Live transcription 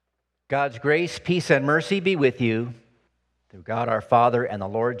God's grace, peace, and mercy be with you through God our Father and the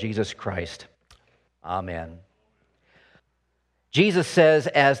Lord Jesus Christ. Amen. Jesus says,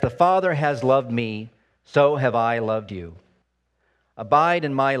 "As the Father has loved me, so have I loved you. Abide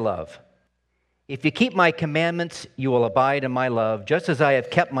in my love. If you keep my commandments, you will abide in my love, just as I have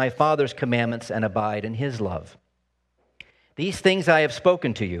kept my Father's commandments and abide in his love. These things I have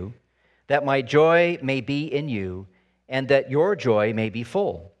spoken to you, that my joy may be in you, and that your joy may be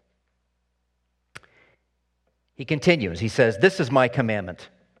full." He continues, he says, "This is my commandment,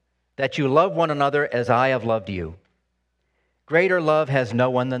 that you love one another as I have loved you. Greater love has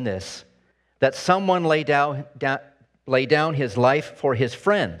no one than this, that someone lay down his life for his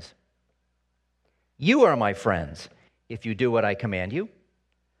friends. You are my friends if you do what I command you.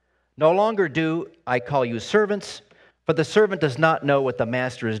 No longer do I call you servants, for the servant does not know what the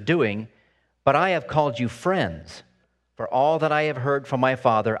master is doing, but I have called you friends, for all that I have heard from my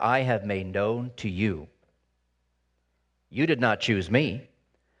Father I have made known to you. You did not choose me,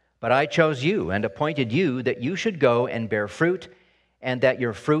 but I chose you and appointed you that you should go and bear fruit, and that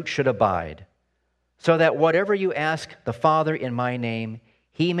your fruit should abide, so that whatever you ask the Father in my name,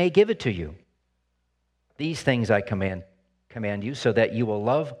 he may give it to you. These things I command you, so that you will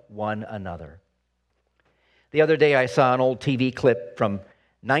love one another." The other day I saw an old TV clip from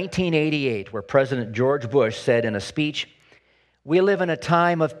 1988 where President George Bush said in a speech, "We live in a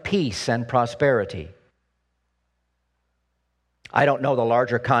time of peace and prosperity." I don't know the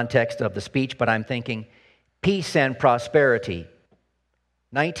larger context of the speech, but I'm thinking, peace and prosperity.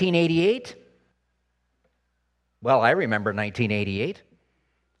 1988? Well, I remember 1988.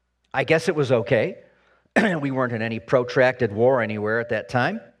 I guess it was okay. We weren't in any protracted war anywhere at that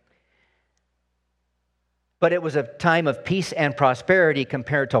time. But it was a time of peace and prosperity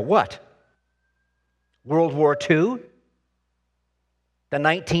compared to what? World War II? The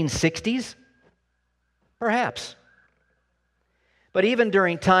 1960s? Perhaps. But even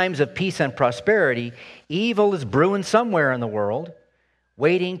during times of peace and prosperity, evil is brewing somewhere in the world,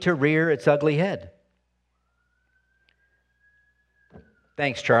 waiting to rear its ugly head.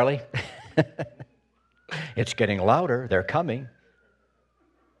 Thanks, Charlie. It's getting louder. They're coming.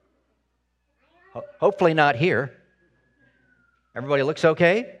 Hopefully not here. Everybody looks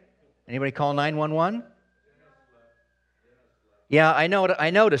okay? Anybody call 911? Yeah, I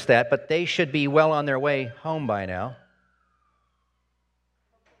noticed that, but they should be well on their way home by now.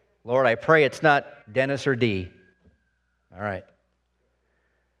 Lord, I pray it's not Dennis or Dee. All right.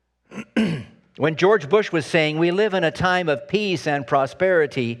 When George Bush was saying we live in a time of peace and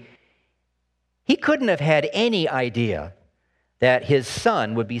prosperity, he couldn't have had any idea that his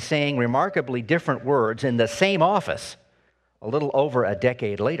son would be saying remarkably different words in the same office a little over a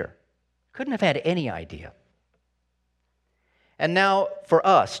decade later. Couldn't have had any idea. And now for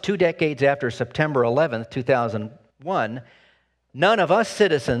us, 2 decades after September 11th, 2001, none of us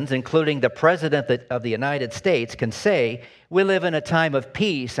citizens, including the President of the United States, can say we live in a time of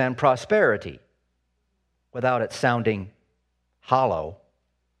peace and prosperity without it sounding hollow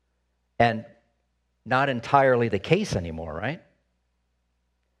and not entirely the case anymore, right?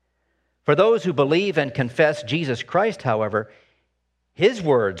 For those who believe and confess Jesus Christ, however, his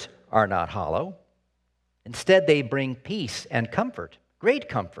words are not hollow. Instead, they bring peace and comfort, great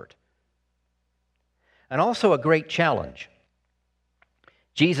comfort, and also a great challenge.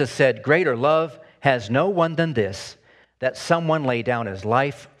 Jesus said, "Greater love has no one than this, that someone lay down his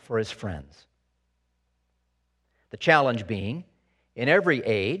life for his friends." The challenge being, in every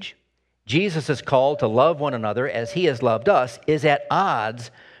age, Jesus' call to love one another as he has loved us is at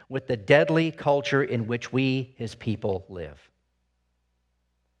odds with the deadly culture in which we, his people, live.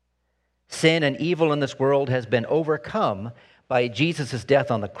 Sin and evil in this world has been overcome by Jesus' death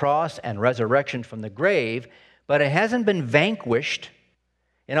on the cross and resurrection from the grave, but it hasn't been vanquished.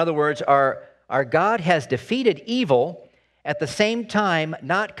 In other words, our God has defeated evil, at the same time,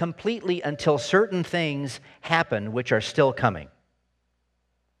 not completely until certain things happen which are still coming.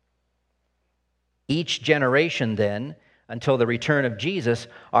 Each generation, then, until the return of Jesus,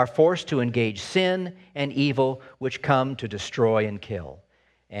 are forced to engage sin and evil which come to destroy and kill.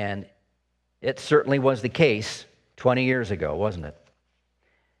 And it certainly was the case 20 years ago, wasn't it?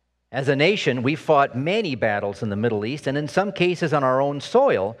 As a nation, we fought many battles in the Middle East, and in some cases on our own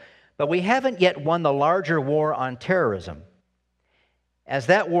soil, but we haven't yet won the larger war on terrorism. As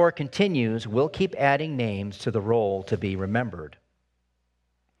that war continues, we'll keep adding names to the roll to be remembered.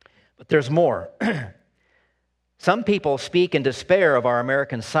 But there's more. Some people speak in despair of our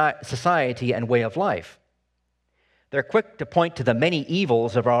American society and way of life. They're quick to point to the many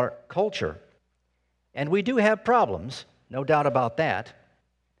evils of our culture. And we do have problems, no doubt about that.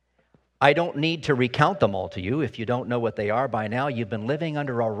 I don't need to recount them all to you. If you don't know what they are by now, you've been living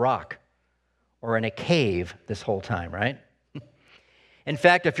under a rock or in a cave this whole time, right? In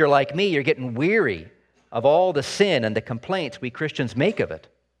fact, if you're like me, you're getting weary of all the sin and the complaints we Christians make of it.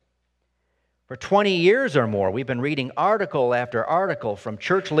 For 20 years or more, we've been reading article after article from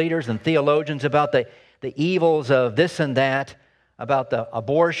church leaders and theologians about the evils of this and that, about the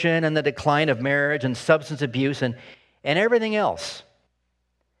abortion and the decline of marriage and substance abuse and everything else.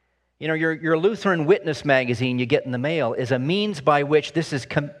 You know, your Lutheran Witness magazine you get in the mail is a means by which this is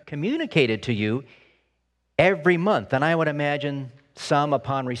communicated to you every month. And I would imagine some,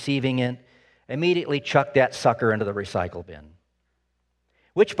 upon receiving it, immediately chuck that sucker into the recycle bin.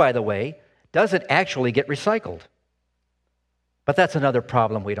 Which, by the way, doesn't actually get recycled. But that's another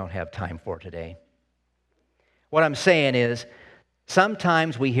problem we don't have time for today. What I'm saying is,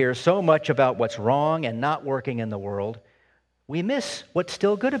 sometimes we hear so much about what's wrong and not working in the world, we miss what's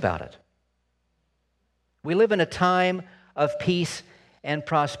still good about it. We live in a time of peace and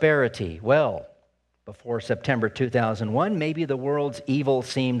prosperity. Well, before September 2001, maybe the world's evil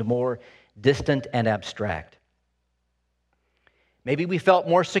seemed more distant and abstract. Maybe we felt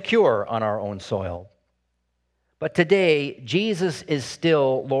more secure on our own soil. But today, Jesus is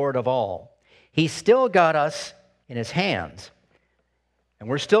still Lord of all. He's still got us in His hands, and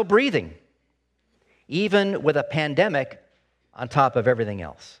we're still breathing, even with a pandemic on top of everything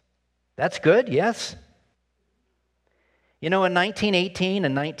else. That's good, yes? You know, in 1918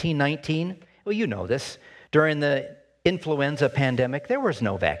 and 1919, well, you know this, during the influenza pandemic, there was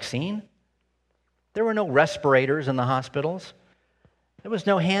no vaccine. There were no respirators in the hospitals. There was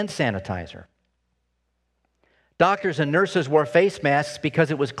no hand sanitizer. Doctors and nurses wore face masks because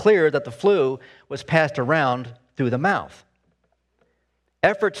it was clear that the flu was passed around through the mouth.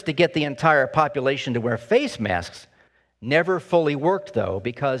 Efforts to get the entire population to wear face masks never fully worked, though,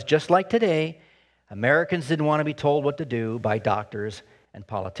 because just like today, Americans didn't want to be told what to do by doctors and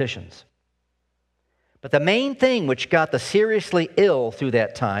politicians. But the main thing which got the seriously ill through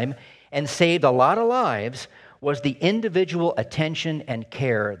that time and saved a lot of lives was the individual attention and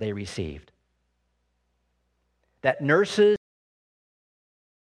care they received. That nurses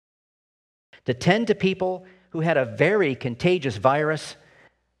to tend to people who had a very contagious virus,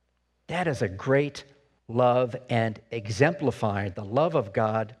 that is a great love and exemplified the love of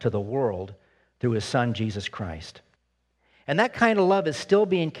God to the world through His Son, Jesus Christ. And that kind of love is still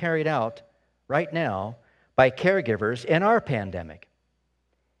being carried out right now by caregivers in our pandemic.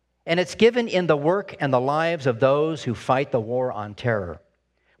 And it's given in the work and the lives of those who fight the war on terror,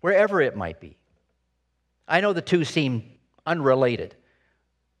 wherever it might be. I know the two seem unrelated,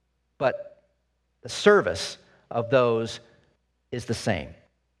 but the service of those is the same.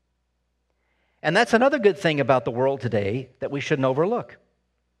 And that's another good thing about the world today that we shouldn't overlook.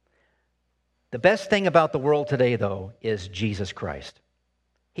 The best thing about the world today, though, is Jesus Christ.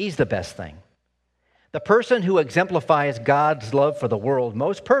 He's the best thing. The person who exemplifies God's love for the world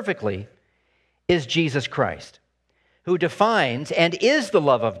most perfectly is Jesus Christ, who defines and is the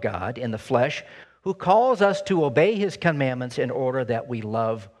love of God in the flesh, who calls us to obey His commandments in order that we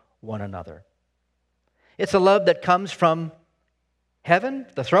love one another. It's a love that comes from heaven,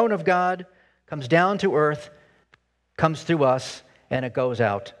 the throne of God, comes down to earth, comes through us, and it goes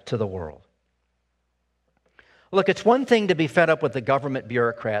out to the world. Look, it's one thing to be fed up with the government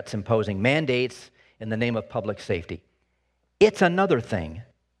bureaucrats imposing mandates in the name of public safety. It's another thing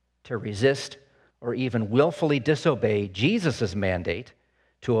to resist or even willfully disobey Jesus' mandate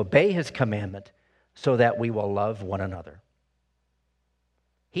to obey His commandment so that we will love one another.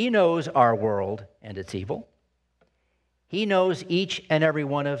 He knows our world and its evil. He knows each and every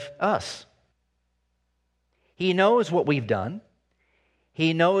one of us. He knows what we've done.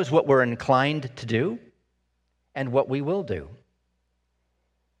 He knows what we're inclined to do and what we will do.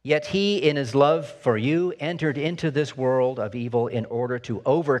 Yet He, in His love for you, entered into this world of evil in order to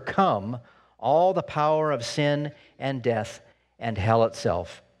overcome all the power of sin and death and hell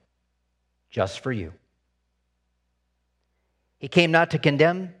itself, just for you. He came not to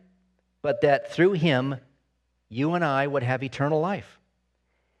condemn, but that through Him, you and I would have eternal life.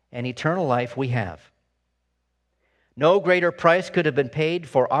 And eternal life we have. No greater price could have been paid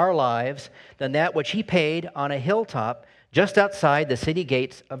for our lives than that which He paid on a hilltop just outside the city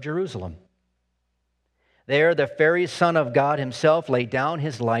gates of Jerusalem. There, the very Son of God Himself laid down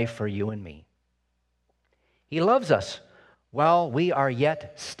His life for you and me. He loves us while we are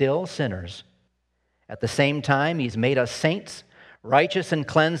yet still sinners. At the same time, He's made us saints, righteous and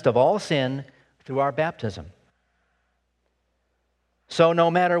cleansed of all sin through our baptism. So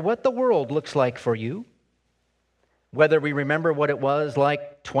no matter what the world looks like for you, Whether we remember what it was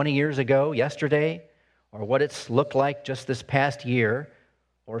like 20 years ago, yesterday, or what it's looked like just this past year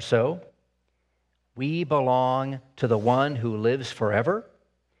or so, we belong to the one who lives forever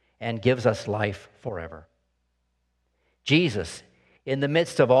and gives us life forever. Jesus, in the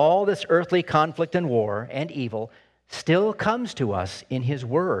midst of all this earthly conflict and war and evil, still comes to us in his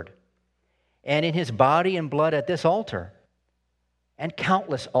word and in his body and blood at this altar and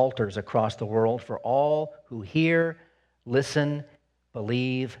countless altars across the world for all who hear, listen,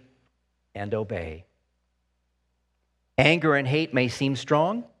 believe, and obey. Anger and hate may seem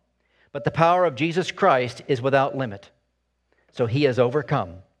strong, but the power of Jesus Christ is without limit. So he has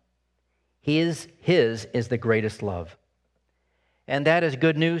overcome. His is the greatest love. And that is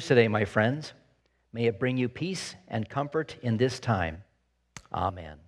good news today, my friends. May it bring you peace and comfort in this time. Amen.